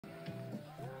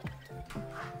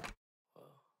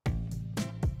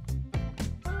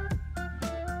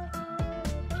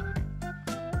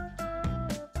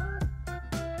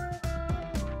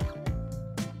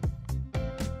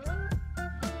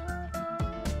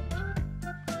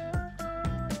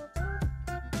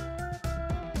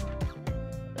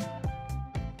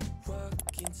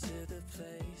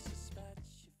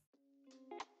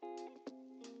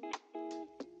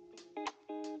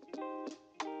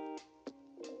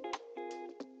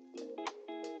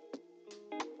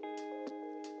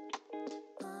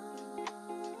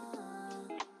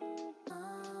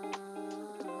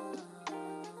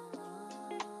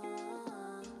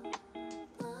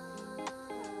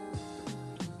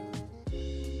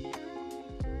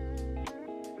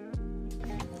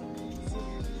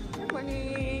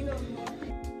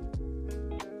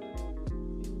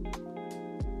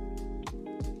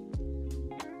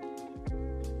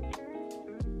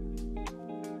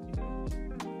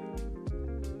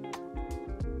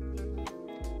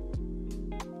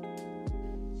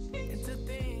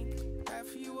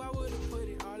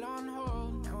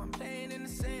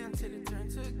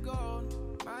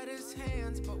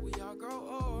I'll grow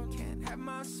old. Can't have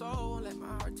my soul, let my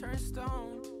heart turn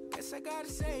stone. Guess I gotta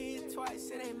say it twice,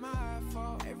 it ain't my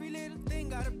fault. Every little thing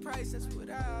got a price, that's what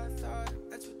I thought.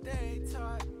 That's what they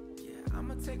taught. Yeah,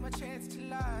 I'ma take my chance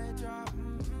till I drop.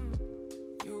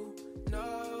 You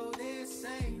know this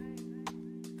ain't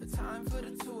the time for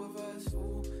the two of us.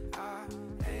 Ooh, I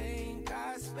ain't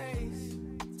got space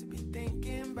to be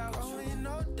thinking about growing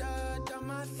older. Done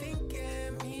my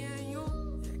thinking, me and you.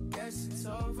 Yeah, guess it's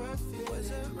over. It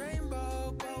was a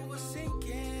rainbow, but was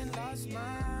sinking. Lost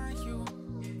my hue.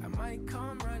 I might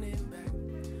come running back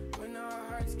when our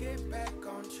hearts get back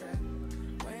on track.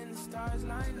 When the stars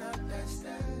line up, that's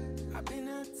that. I've been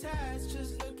attached,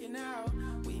 just looking out.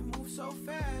 We move so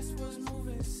fast, was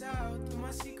moving south. Through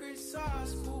my secret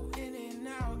sauce, move in and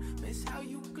out. Miss how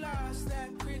you gloss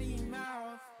that pretty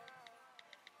mouth.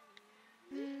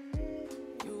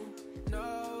 You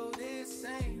know this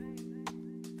ain't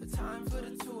the time for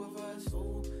the two of us.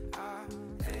 Ooh, I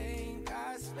ain't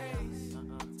got space to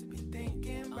be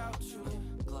thinking about you.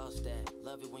 Gloss that,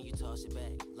 love it when you toss it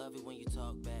back. Love it when you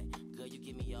talk back. Girl, you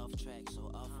get me off track,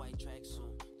 so off-white track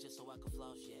soon. Just so I can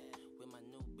floss, yeah. With my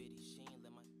new bitty, she ain't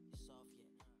let my it's off yet.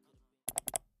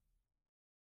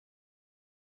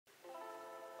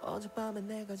 어젯밤에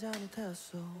내가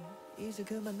잘못했어. 이제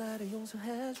그만 나를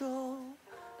용서해줘.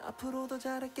 앞으로 더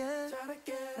잘할게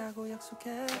라고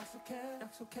약속해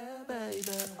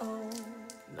baby. Oh.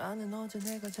 나는 어제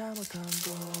내가 잘못한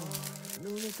거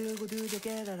눈을 뜨고 드디어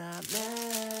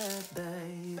깨달았네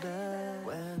baby.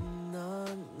 왜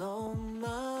넌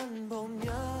너만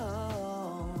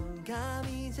보면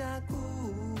감이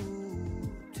자꾸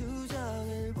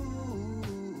투정을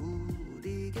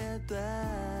부리게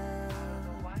돼.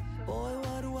 Boy,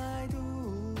 what do I do?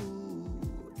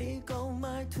 이거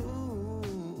말투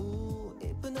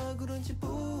이쁜 얼굴은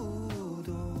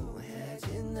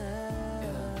지부동해지네.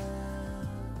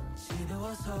 집에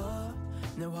와서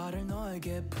내 화를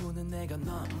너에게 푸는 내가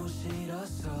너무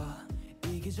싫었어.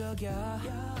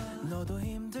 이기적이야 너도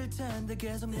힘들 텐데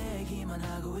계속 내 얘기만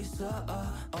하고 있어.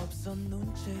 없어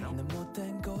눈치 난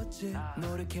못된 거지.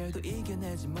 노력해도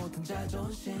이겨내지 못한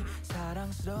자존심.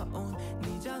 사랑스러운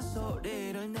네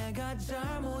잔소리를 내가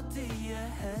잘못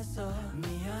이해해서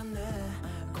미안해.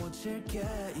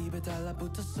 고칠게 입에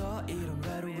달라붙었어 이런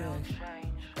rhetoric.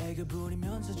 애교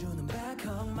부리면서 주는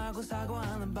백허그 말고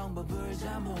사과하는 방법을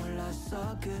잘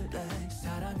몰랐어. 그래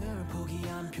사랑을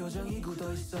포기한 표정이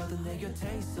굳어있어도 내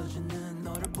곁에 있어주는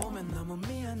너를 보면 너무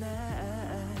미안해.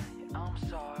 I'm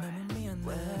sorry. 너무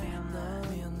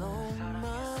미안해.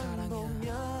 너만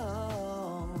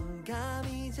보면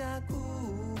감이 자꾸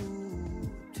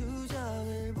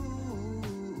투정을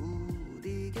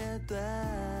부리게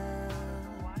돼.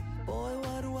 Boy,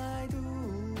 what do I do?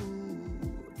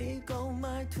 이거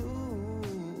말투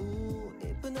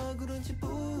이쁜 얼굴은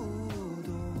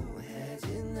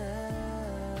지부동해지네.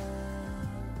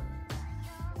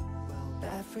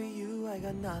 Bad for you, I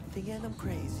got nothing and I'm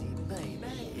crazy, baby.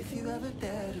 If you ever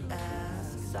dare to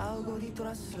ask 싸우고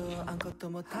뒤돌았어 아무것도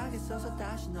못하겠어서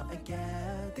다시 너에게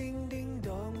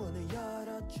딩딩동 문을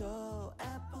열어줘.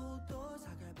 애플도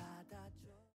사과를 받아줘.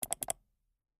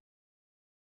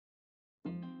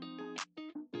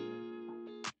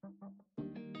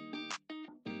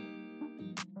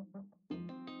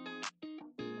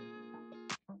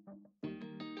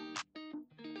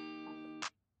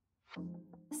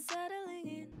 Settling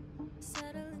in,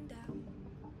 settling down.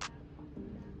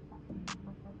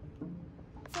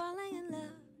 Falling in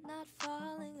love, not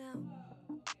falling out.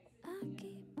 I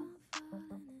keep on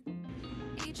falling in.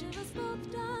 Each of us both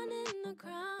done in a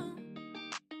crown.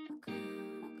 A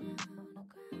crown, a crown, a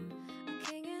crown. A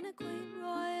king and a queen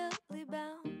royally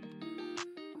bound.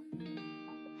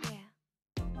 Yeah.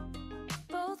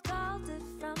 Both called it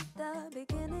from the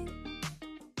beginning.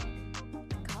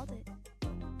 Called it.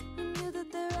 We knew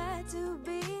that the right to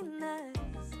be in us.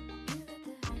 Knew that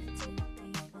the right to be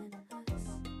in us.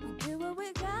 We do what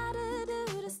we gotta do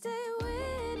to stay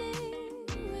winning,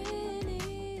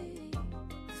 winning.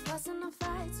 The fuss and the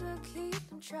fights will keep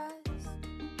them trust.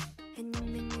 And you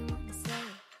make me wanna say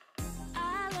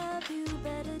I love you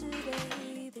better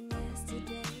today than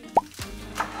yesterday.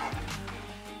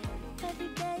 Every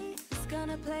day is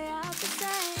gonna play out the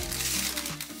same.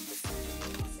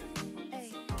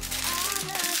 Hey, I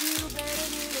love you better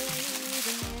today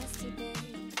than yesterday.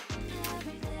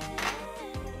 Every day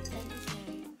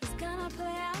is gonna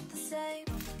play out the same.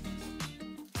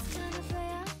 It's gonna play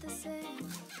out the same.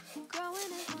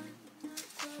 Growing at one, not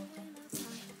growing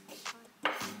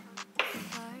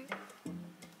apart.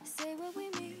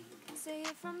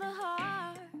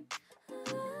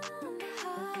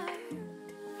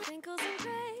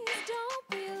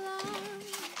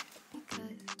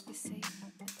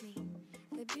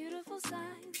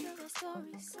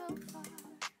 story so far,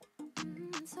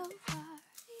 so far.